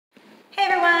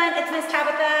it's Miss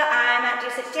Tabitha. I'm at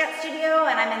Deuce Dance Studio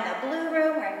and I'm in the blue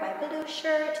room wearing my blue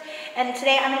shirt. And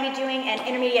today I'm going to be doing an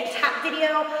intermediate tap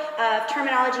video of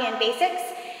terminology and basics.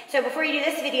 So before you do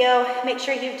this video, make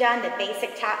sure you've done the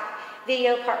basic tap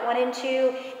video part 1 and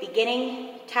 2,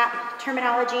 beginning tap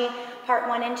terminology part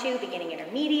 1 and 2, beginning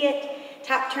intermediate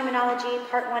tap terminology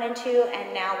part 1 and 2,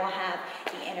 and now we'll have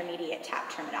the intermediate tap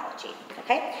terminology.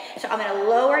 Okay? So I'm going to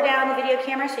lower down the video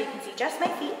camera so you can see just my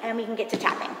feet and we can get to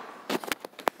tapping.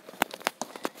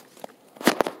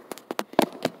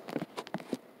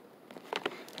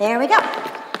 There we go.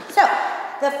 So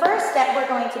the first step we're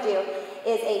going to do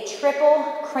is a triple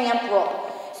cramp roll.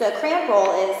 So a cramp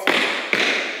roll is,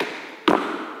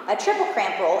 a triple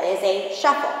cramp roll is a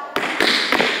shuffle.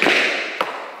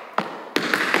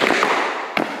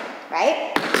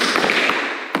 Right?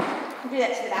 I'll do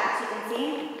that to the back so you can see.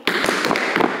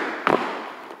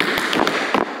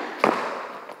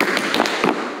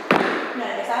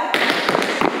 Another side.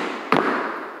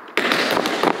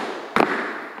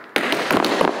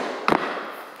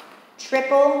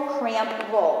 Triple cramp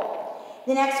roll.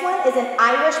 The next one is an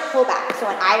Irish pullback. So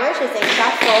an Irish is a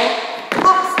shuffle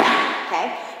up step,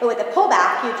 okay? But with a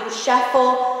pullback, you do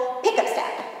shuffle pickup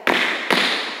step.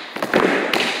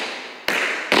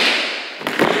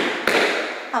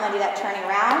 I'm gonna do that turning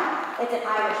around. It's an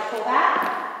Irish pullback.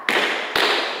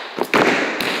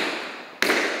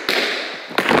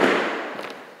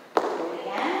 Do it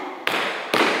again.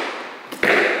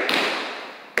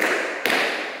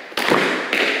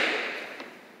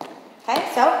 Okay,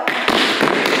 so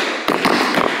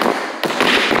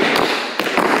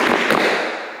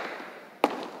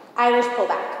Irish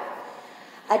pullback.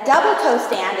 A double toe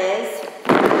stand is,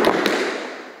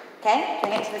 okay,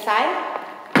 bring it to the side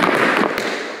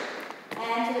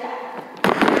and to the back.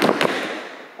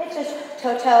 It's just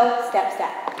toe, toe, step,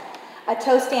 step. A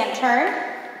toe stand turn.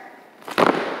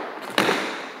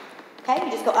 Okay,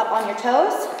 you just go up on your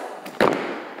toes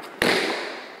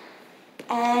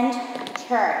and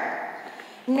turn.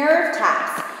 Nerve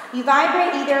taps. You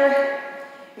vibrate either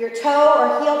your toe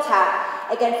or heel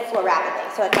tap against the floor rapidly.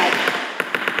 So it's like,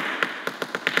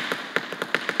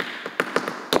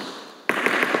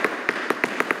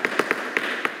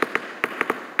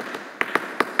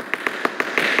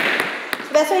 so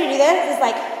the best way to do this is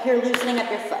like you're loosening up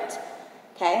your foot.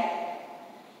 Okay?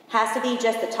 Has to be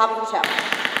just the top of your toe.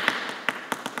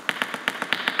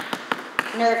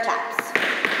 Nerve taps.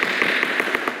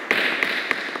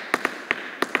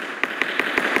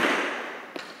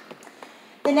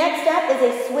 The next step is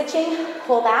a switching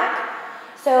pullback.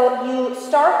 So you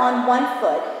start on one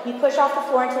foot, you push off the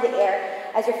floor into the air.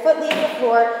 As your foot leaves the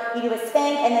floor, you do a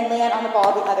spank and then land on the ball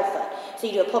of the other foot. So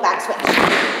you do a pullback switch.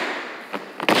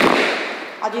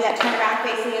 I'll do that turn around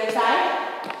facing the other side.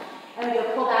 And we do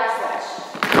a pullback switch.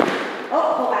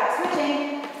 Oh, pullback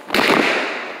switching.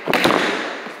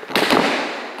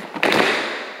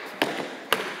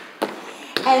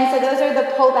 And so those are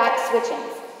the pullback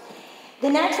switchings. The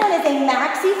next one is a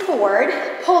maxi forward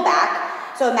pullback.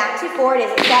 So a maxi forward is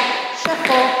a step,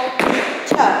 shuffle,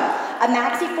 toe. A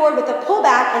maxi forward with a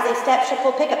pullback is a step,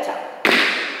 shuffle, pickup toe.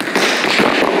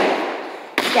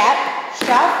 Step,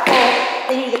 shuffle,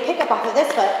 then you do the pickup off of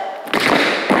this foot,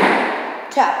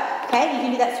 toe. Okay, you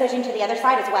can do that switching to the other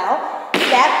side as well.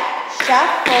 Step,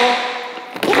 shuffle,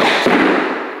 pickup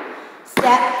toe.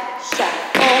 Step,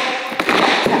 shuffle,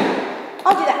 pickup toe.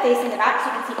 I'll do that facing the back so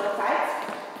you can see both sides.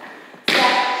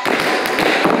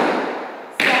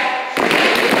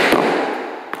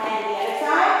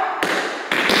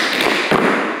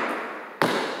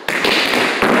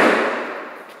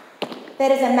 That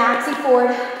is a maxi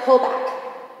forward pullback.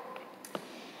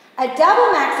 A double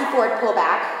maxi forward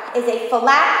pullback is a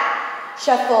flat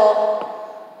shuffle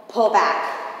pullback.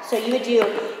 So you would do,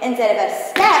 instead of a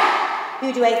step, you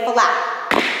would do a flat.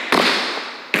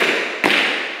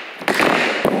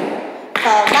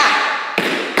 Flat.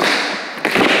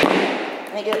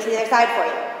 Let me do it to the other side for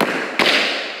you.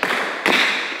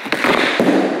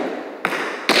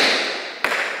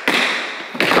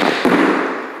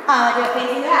 I'm going to do it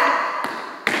facing the back.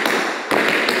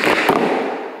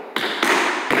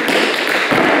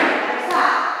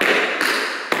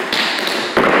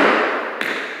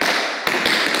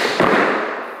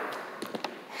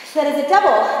 So that is a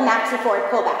double maxi forward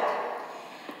pullback.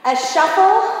 A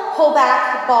shuffle,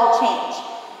 pullback, ball change.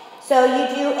 So you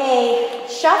do a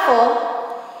shuffle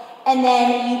and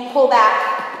then you pull back,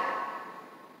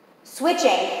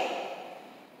 switching.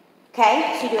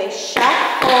 Okay, so you do a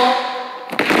shuffle,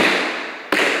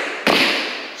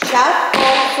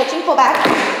 shuffle, switching, pullback,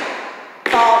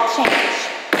 ball change.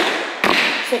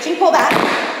 Switching, pullback,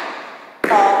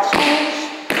 ball change,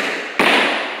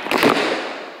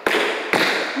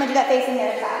 gonna do that facing the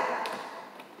other side.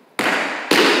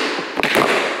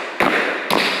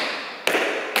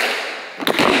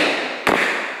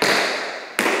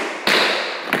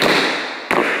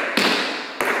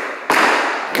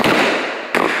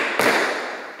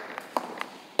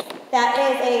 That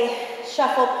is a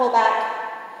shuffle, pull back,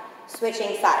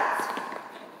 switching sides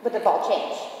with the ball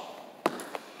change.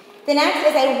 The next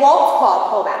is a waltz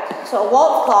clog pullback. So a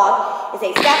waltz clog is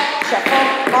a step,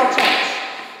 shuffle, ball change.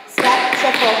 Step,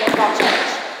 shuffle, ball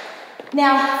change.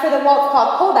 Now for the waltz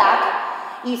clog pullback,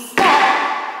 you step,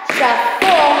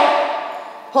 shuffle,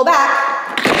 pull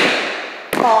back,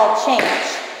 ball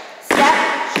change. Step,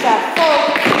 shuffle,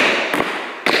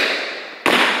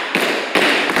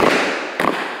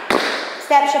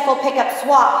 step, shuffle, pick up,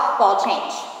 swap, ball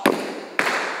change.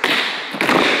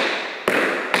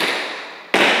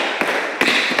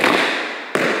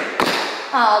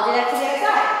 I'll do that to the other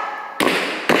side.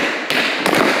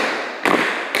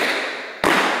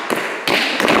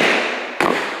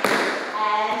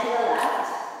 And to the left.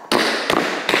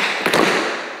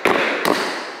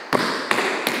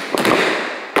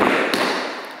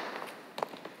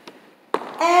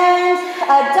 And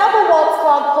a double waltz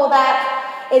clog pullback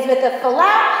is with a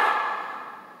flap,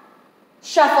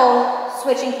 shuffle,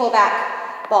 switching pullback,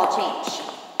 ball change.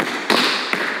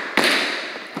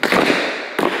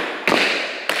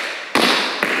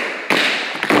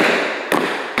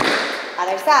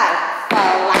 Other side,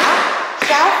 flap,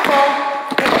 shuffle,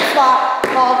 pick up, swap,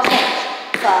 ball change.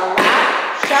 Flap,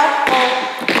 shuffle,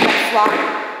 pick up, swap,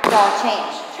 ball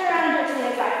change. Turn around and do it to the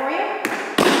other side for you.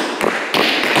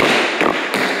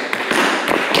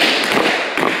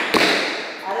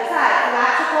 Other side,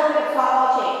 flap, shuffle, pick up, swap, ball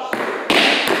change.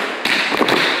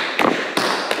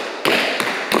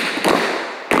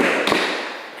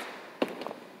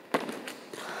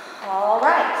 All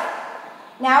right.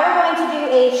 Now we're going to do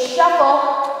a shuffle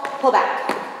pullback.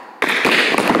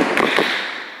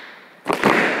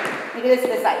 Let me do this to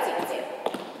the side so you can see it.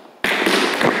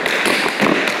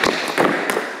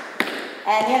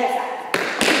 And the other side.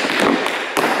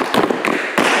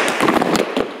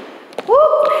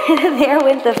 Whoop! There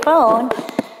went the phone.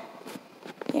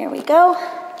 Here we go.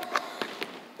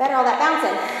 Better all that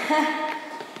bouncing.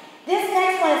 This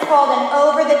next one is called an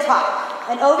over the top.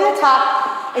 An over the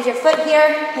top is your foot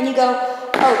here and you go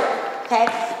over, okay?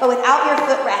 But without your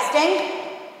foot resting.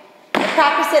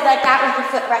 Practice it like that with your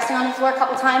foot resting on the floor a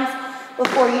couple times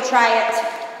before you try it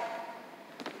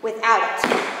without it.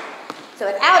 So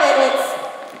without it, it's,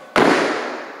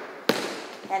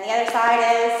 and the other side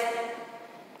is,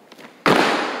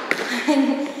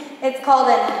 it's called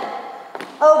an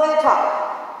over the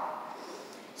top.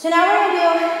 So now we're gonna do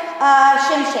a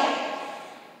shim sham.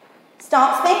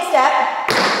 Stomp, spank, step.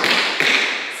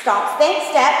 Stomp, spank,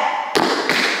 step.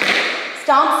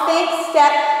 Stomp, spank,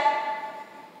 step.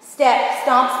 Step,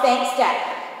 stomp, spank, step.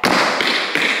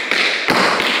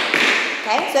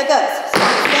 Okay, so it goes.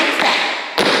 Stomp, spank, step.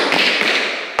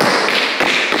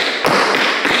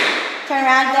 Turn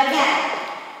around and do that again.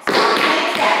 Stomp, spank,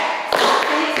 step. Stomp,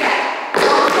 spank, step. Stomp,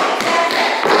 spank, step, step. Stomp, spank,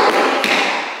 step.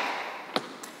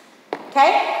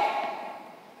 Okay?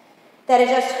 That is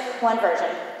just one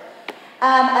version.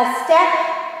 A step,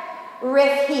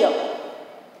 riff, heel.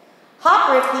 Hop,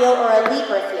 riff, heel, or a leap,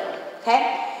 riff, heel. Okay?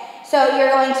 So you're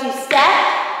going to step,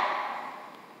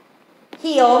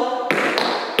 heel,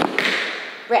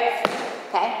 riff,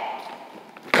 okay?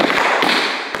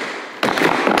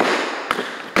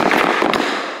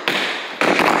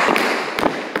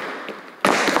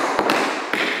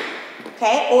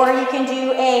 Okay, or you can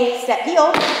do a step,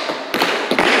 heel,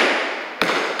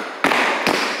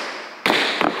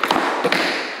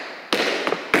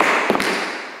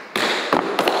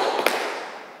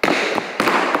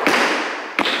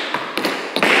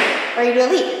 or you do a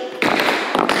leap.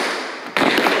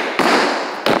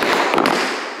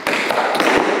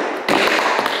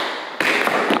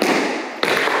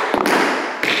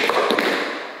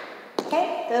 Okay,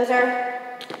 those are,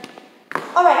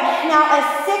 all right, now a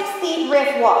 6-feet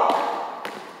riff walk.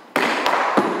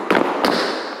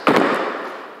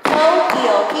 Toe,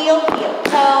 heel, heel, heel,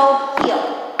 toe, heel.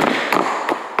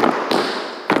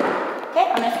 Okay,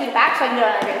 I'm gonna scoot it back so I can do it on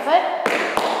the other foot.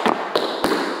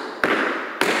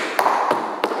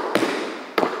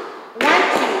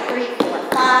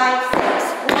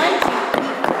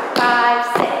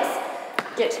 5, 6.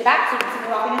 Do it to the back so you can see me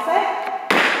walking this way.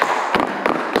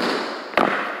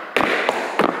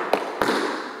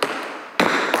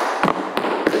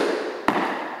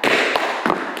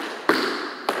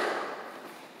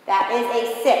 That is a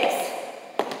 6.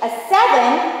 A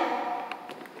 7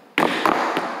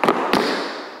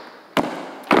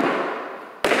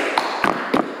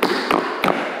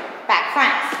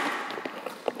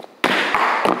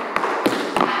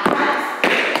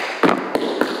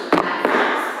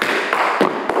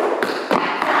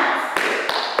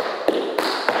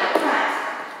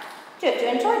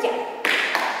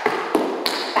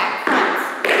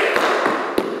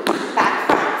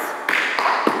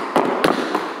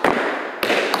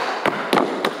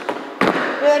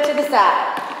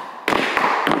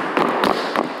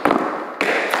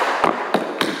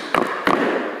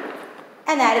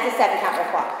 And that is a 7 count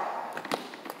rope walk.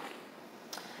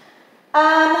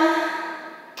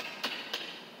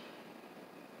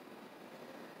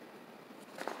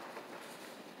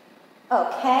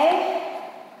 Okay.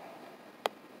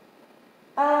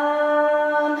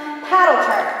 Paddle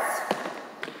turns.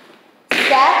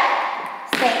 Step,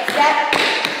 spank, step.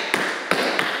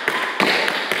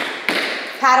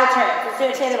 Paddle turns. Let's do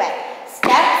it the other way.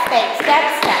 Step, spank, step,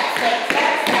 step, spank,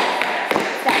 step, step,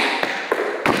 step.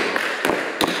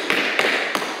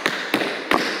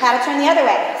 Paddle turn the other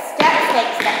way. Step, spank,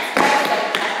 step, step, step,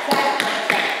 step,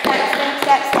 step, step,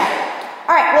 step, step.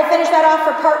 All right, we'll finish that off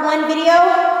for part 1 video.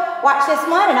 Watch this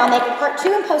one, and I'll make a part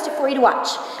 2 and post it for you to watch.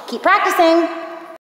 Keep practicing.